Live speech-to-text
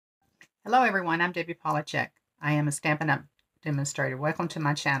Hello everyone, I'm Debbie Polachek. I am a Stampin' Up! Demonstrator. Welcome to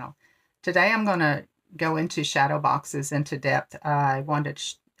my channel. Today I'm going to go into shadow boxes into depth. I wanted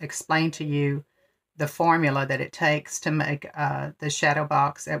to explain to you the formula that it takes to make the shadow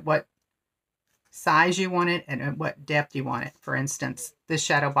box, at what size you want it and at what depth you want it. For instance, this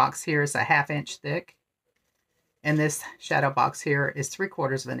shadow box here is a 1/2 inch thick, and this shadow box here is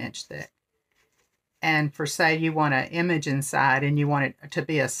 3/4 of an inch thick. And for say you want an image inside and you want it to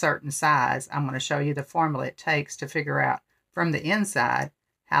be a certain size, I'm going to show you the formula it takes to figure out from the inside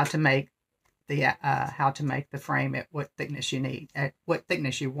how to make the frame at what thickness you need, at what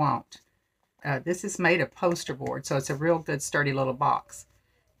thickness you want. This is made of poster board, so it's a real good sturdy little box.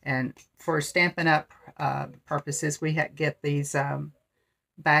 And for Stampin' Up! Purposes, we get these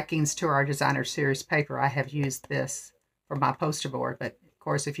backings to our designer series paper. I have used this for my poster board, but of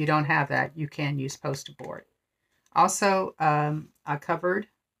course, if you don't have that, you can use poster board. Also, I covered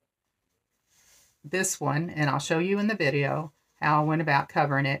this one, and I'll show you in the video how I went about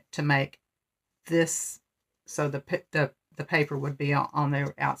covering it to make this so the paper would be on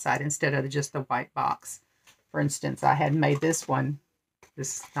the outside instead of just the white box. For instance, I had made this one,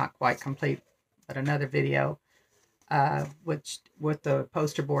 this is not quite complete, but another video which with the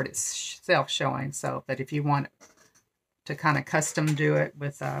poster board itself showing. So, but if you want to kind of custom do it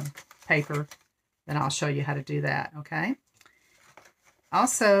with paper, then I'll show you how to do that, okay?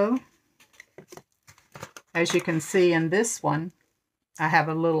 Also, as you can see in this one, I have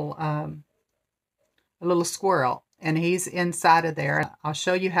a little squirrel, and he's inside of there. I'll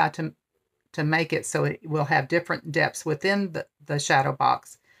show you how to make it so it will have different depths within the shadow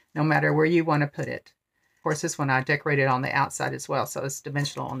box, no matter where you want to put it. Of course, this one I decorated on the outside as well, so it's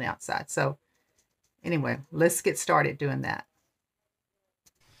dimensional on the outside. So anyway, let's get started doing that.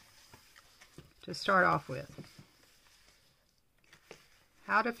 To start off with,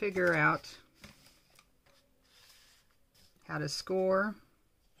 how to figure out how to score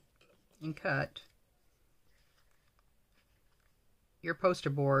and cut your poster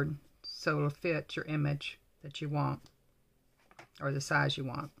board so it'll fit your image that you want, or the size you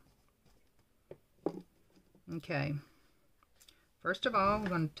want. Okay. First of all, we're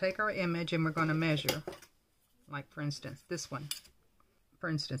going to take our image and we're going to measure. Like, for instance, this one. For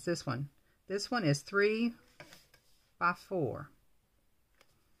instance, this one. This one is 3 by 4.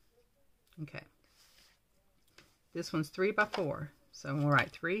 Okay. This one's 3 by 4. So we'll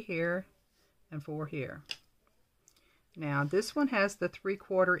write 3 here and 4 here. Now, this one has the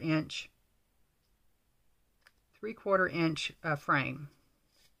 3/4 inch frame.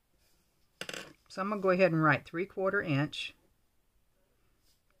 So I'm going to go ahead and write 3/4 inch.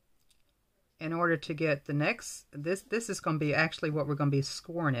 In order to get the next, this is going to be actually what we're going to be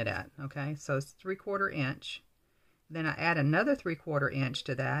scoring it at, okay? So it's 3/4 inch. Then I add another 3/4 inch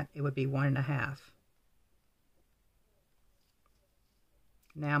to that, it would be 1.5.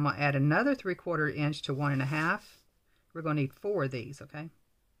 Now I'm going to add another 3/4 inch to 1.5. We're going to need 4 of these, okay?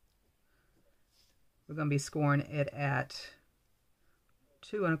 We're going to be scoring it at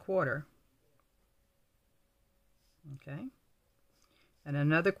 2.25. Okay. And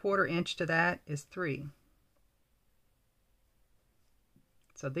another 1/4 inch to that is 3.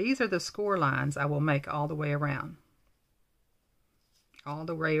 So these are the score lines I will make all the way around. All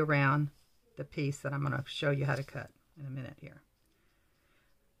the way around the piece that I'm going to show you how to cut in a minute here.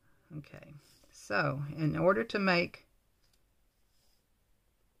 Okay, so in order to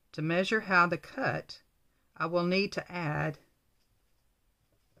measure how to cut, I will need to add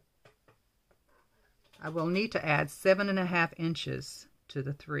 7.5 inches to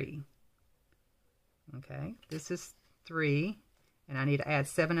the 3. Okay, this is 3, and I need to add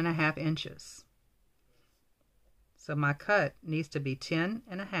 7.5 inches. So my cut needs to be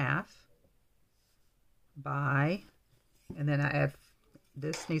 10.5 by, and then I add,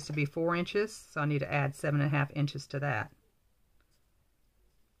 this needs to be 4 inches, so I need to add 7.5 inches to that.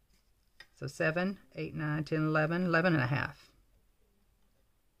 So 7, 8, 9, 10, 11, 11.5.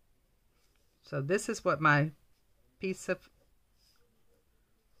 So this is what my piece of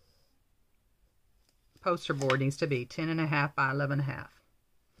poster board needs to be, 10.5 by 11.5.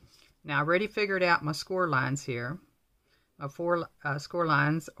 Now I already figured out my score lines here. My 4 score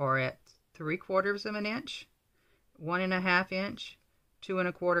lines are at 3/4 of an inch, 1.5 inch,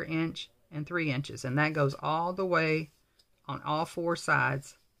 2.25 inch, and 3 inches. And that goes all the way on all 4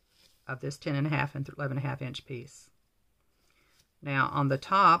 sides of this 10.5 and 11.5 inch piece. Now on the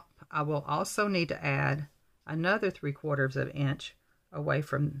top, I will also need to add another 3/4 of an inch away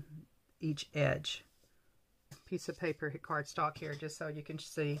from each edge. Piece of paper cardstock here, just so you can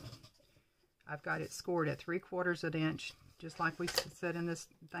see. I've got it scored at 3/4 of an inch just like we said in this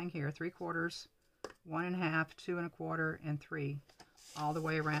thing here, 3/4, 1 1/2, 2 1/4, and 3, all the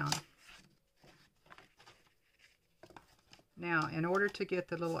way around. Now, in order to get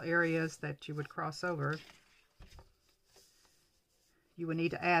the little areas that you would cross over, you would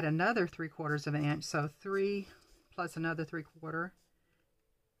need to add another 3/4 of an inch. So 3 plus another 3/4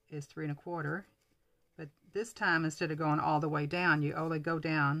 is 3 1/4. But this time, instead of going all the way down, you only go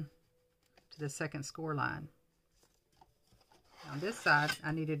down to the second score line. On this side,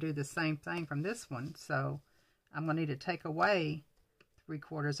 I need to do the same thing from this one. So I'm going to need to take away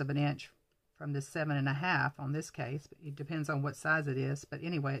 3/4 of an inch from the 7 1/2 on this case. It depends on what size it is. But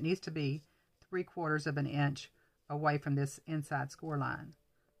anyway, it needs to be 3/4 of an inch away from this inside score line.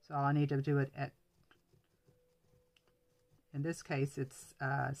 So all I need to do it at, in this case, it's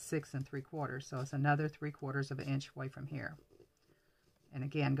 6 3/4. So it's another 3/4 of an inch away from here. And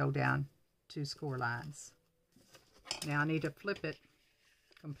again, go down 2 score lines. Now I need to flip it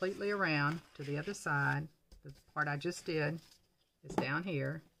completely around to the other side. The part I just did is down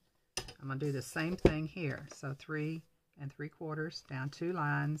here. I'm going to do the same thing here. So 3 3/4 down 2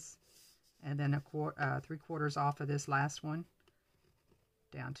 lines, and then 3/4 off of this last one,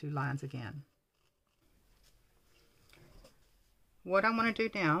 down 2 lines again. What I want to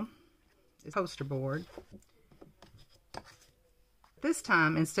do now is poster board. This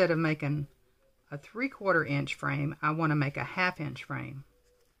time, instead of making a 3/4 inch frame, I want to make a 1/2 inch frame.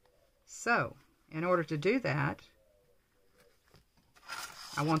 So, in order to do that,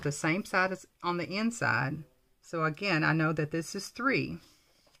 I want the same side as on the inside. So again, I know that this is 3.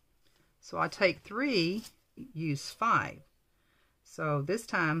 So I take 3, use 5. So this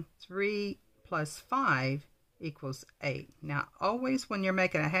time, 3 plus 5 equals 8. Now, always when you're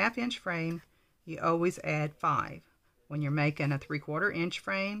making a 1/2 inch frame, you always add 5. When you're making a 3/4 inch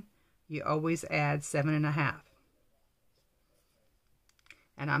frame, you always add 7 1/2.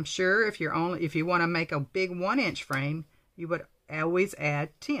 And I'm sure if you want to make a big 1 inch frame, you would always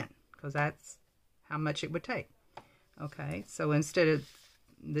add 10, because that's how much it would take. Okay, so instead of,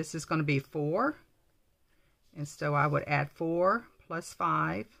 this is going to be 4, and so I would add 4 plus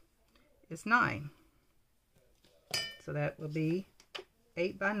 5 is 9. So that will be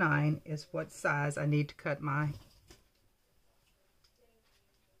 8 by 9 is what size I need to cut my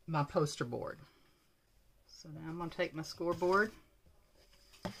poster board. So now I'm going to take my scoreboard,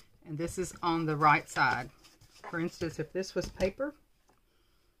 and this is on the right side. For instance, if this was paper,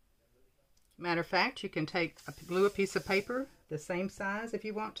 matter of fact, you can glue a piece of paper the same size if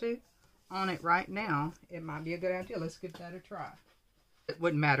you want to on it right now. It might be a good idea. Let's give that a try. It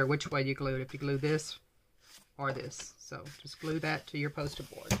wouldn't matter which way you glue it, if you glue this or this. So just glue that to your poster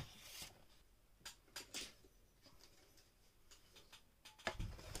board.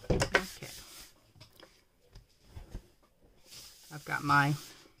 Okay. I've got my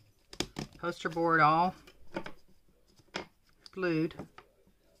poster board all glued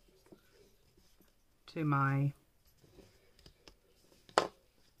to my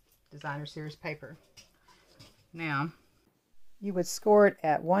designer series paper. Now, you would score it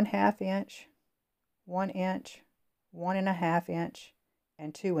at 1/2 inch, 1 inch, 1 1/2 inch,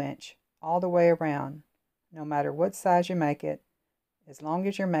 and 2 inch, all the way around, no matter what size you make it, as long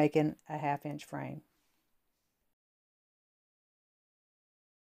as you're making a 1/2 inch frame.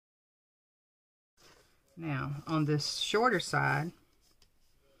 Now, on this shorter side,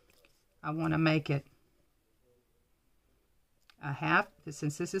 I want to make it a 1/2.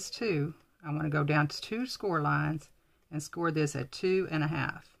 Since this is 2, I want to go down to 2 score lines and score this at 2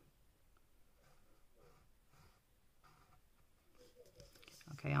 1/2.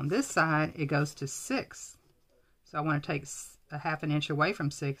 Okay, on this side, it goes to 6. So I want to take a 1/2 inch away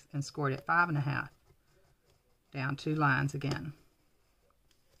from 6 and score it at 5 1/2. Down 2 lines again.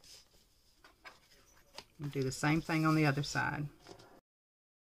 And do the same thing on the other side.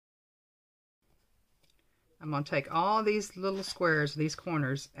 I'm going to take all these little squares, these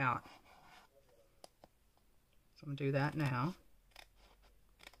corners out. So I'm going to do that now.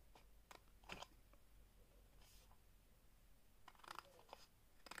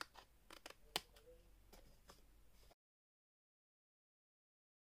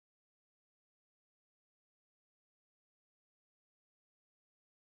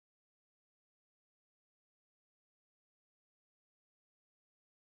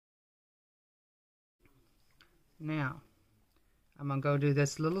 Now, I'm going to go do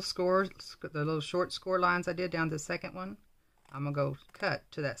this little score, the little short score lines I did down the second one. I'm going to go cut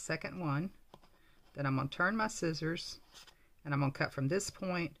to that second one. Then I'm going to turn my scissors, and I'm going to cut from this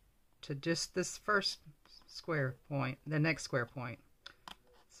point to just this first square point, the next square point.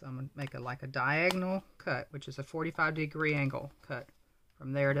 So I'm going to make like a diagonal cut, which is a 45-degree angle cut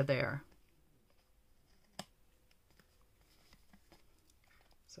from there to there.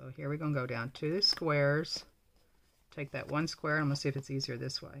 So here we're going to go down 2 squares. Take that 1 square. I'm going to see if it's easier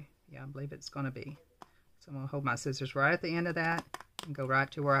this way. Yeah, I believe it's going to be. So I'm going to hold my scissors right at the end of that and go right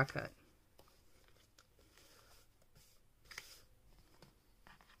to where I cut.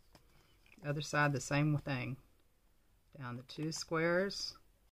 Other side, the same thing. Down the 2 squares.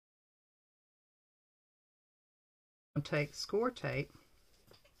 I'm going to take score tape,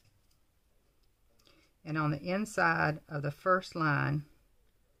 and on the inside of the first line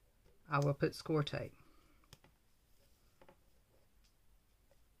I will put score tape.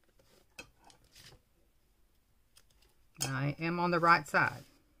 I am on the right side.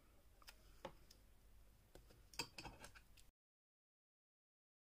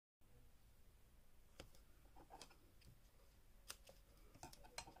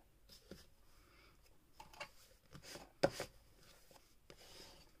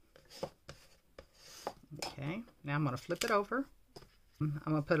 Okay, now I'm going to flip it over. I'm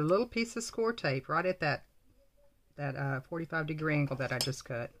going to put a little piece of score tape right at that 45-degree angle that I just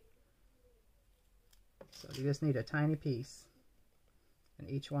cut. So you just need a tiny piece in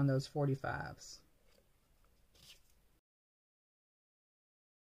each one of those 45s.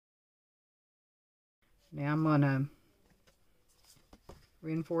 Now I'm going to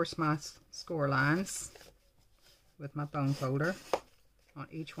reinforce my score lines with my bone folder on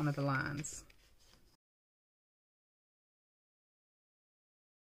each one of the lines.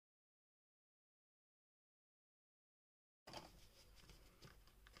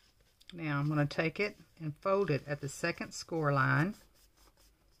 Now I'm going to take it and fold it at the second score line.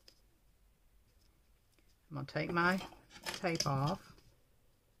 I'm going to take my tape off.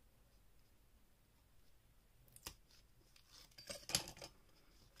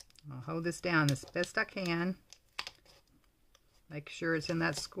 I'm going to hold this down as best I can. Make sure it's in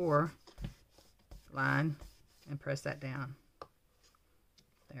that score line and press that down.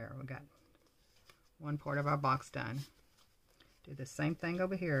 There, we got one part of our box done. Do the same thing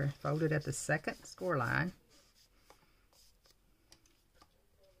over here. Fold it at the second score line.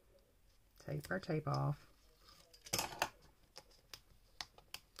 Take our tape off.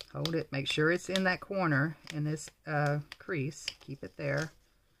 Hold it. Make sure it's in that corner in this crease. Keep it there.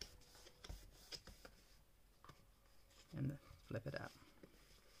 And flip it up.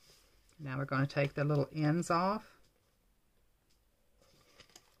 Now we're going to take the little ends off.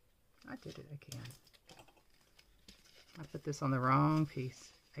 I did it again. I put this on the wrong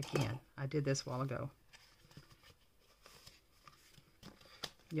piece again. I did this a while ago.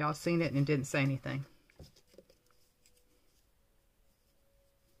 Y'all seen it and didn't say anything.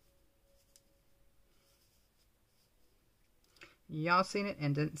 Y'all seen it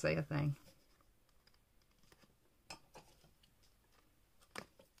and didn't say a thing.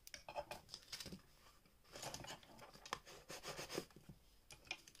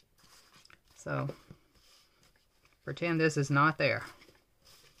 So pretend this is not there.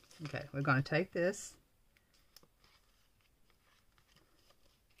 Okay, we're going to take this.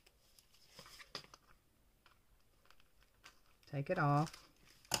 Take it off.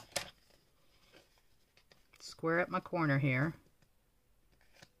 Square up my corner here.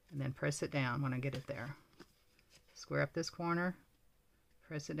 And then press it down when I get it there. Square up this corner.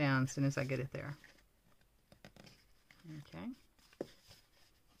 Press it down as soon as I get it there. Okay.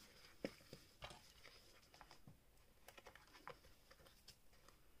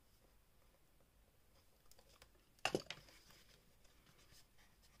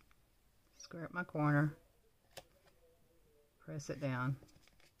 Square up my corner, press it down,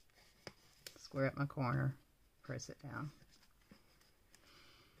 square up my corner, press it down.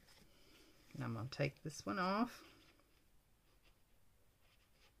 And I'm going to take this one off.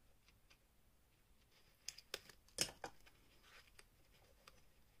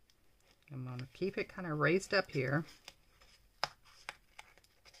 I'm going to keep it kind of raised up here.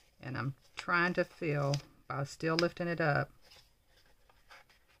 And I'm trying to feel, by still lifting it up,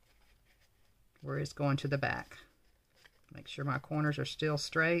 where it's going to the back. Make sure my corners are still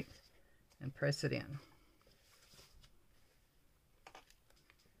straight and press it in.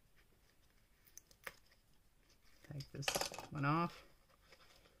 Take this one off.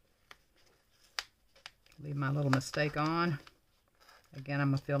 Leave my little mistake on. Again,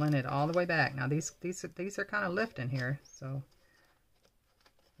 I'm filling it all the way back. Now these are kind of lifting here, so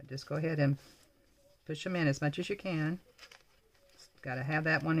just go ahead and push them in as much as you can. Got to have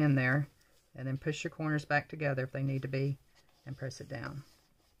that one in there. And then push your corners back together if they need to be, and press it down.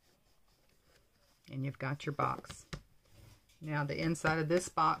 And you've got your box. Now the inside of this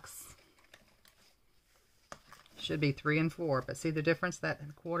box should be 3 and 4, but see the difference that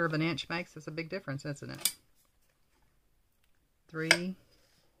 1/4 of an inch makes? It's a big difference, isn't it? 3,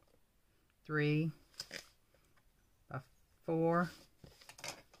 3, 4,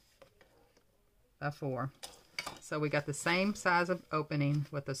 4. So we got the same size of opening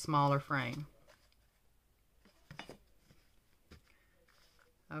with a smaller frame.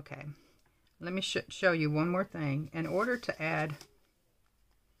 Okay, let me show you one more thing. In order to add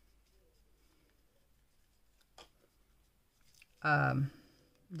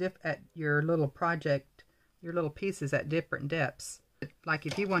at your little project, your little pieces at different depths, like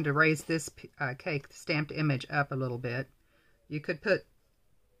if you wanted to raise this cake stamped image up a little bit, you could put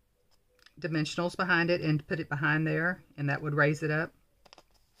dimensionals behind it and put it behind there, and that would raise it up.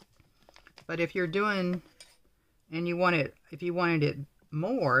 But if you're doing, and you want it, if you wanted it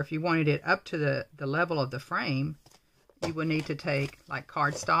more, if you wanted it up to the level of the frame, you would need to take like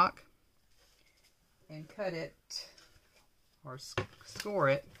cardstock and cut it or score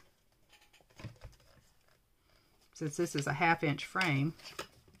it. Since this is a 1/2 inch frame,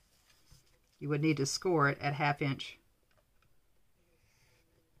 you would need to score it at 1/2 inch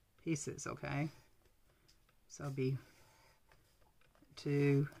pieces, okay? So it'll be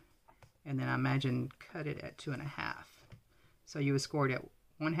 2, and then I imagine cut it at 2 1/2. So you would score it at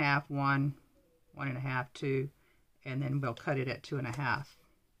 1/2, 1, 1 1/2, 2, and then we'll cut it at 2 1/2.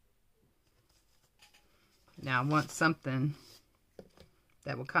 Now I want something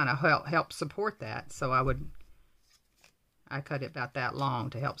that will kind of help support that, so I cut it about that long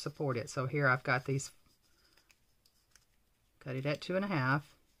to help support it. So here I've got these, cut it at 2 1/2,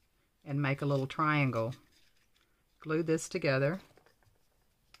 and make a little triangle. Glue this together.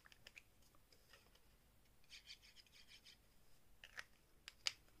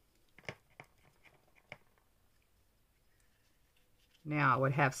 Now I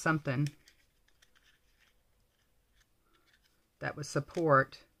would have something that would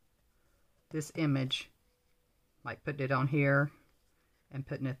support this image, like putting it on here and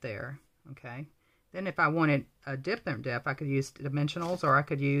putting it there, okay? Then if I wanted a different depth, I could use dimensionals, or I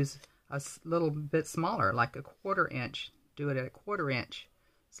could use a little bit smaller, like a 1/4 inch. Do it at a 1/4 inch,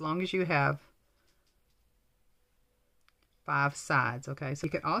 as long as you have 5 sides, okay? So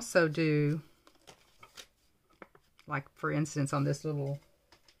you could also do, like for instance on this little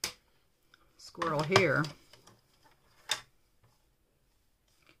squirrel here,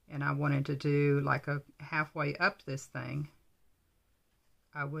 and I wanted to do like a halfway up this thing,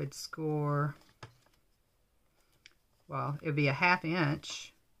 I would score, well, it would be a 1/2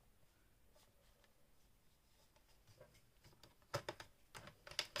 inch.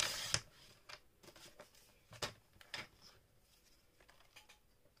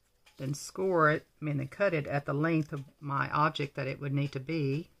 Then score it, then cut it at the length of my object that it would need to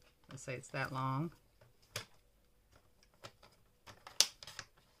be. Let's say it's that long.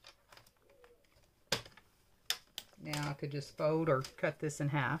 Now I could just fold or cut this in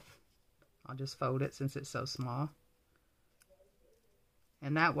half. I'll just fold it since it's so small.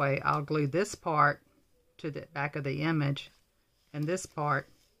 And that way I'll glue this part to the back of the image and this part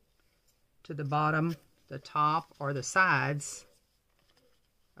to the bottom, the top, or the sides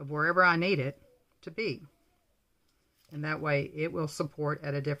of wherever I need it to be. And that way it will support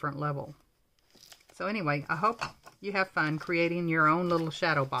at a different level. So anyway, I hope you have fun creating your own little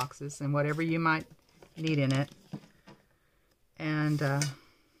shadow boxes and whatever you might need in it. And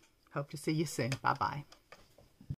hope to see you soon. Bye-bye.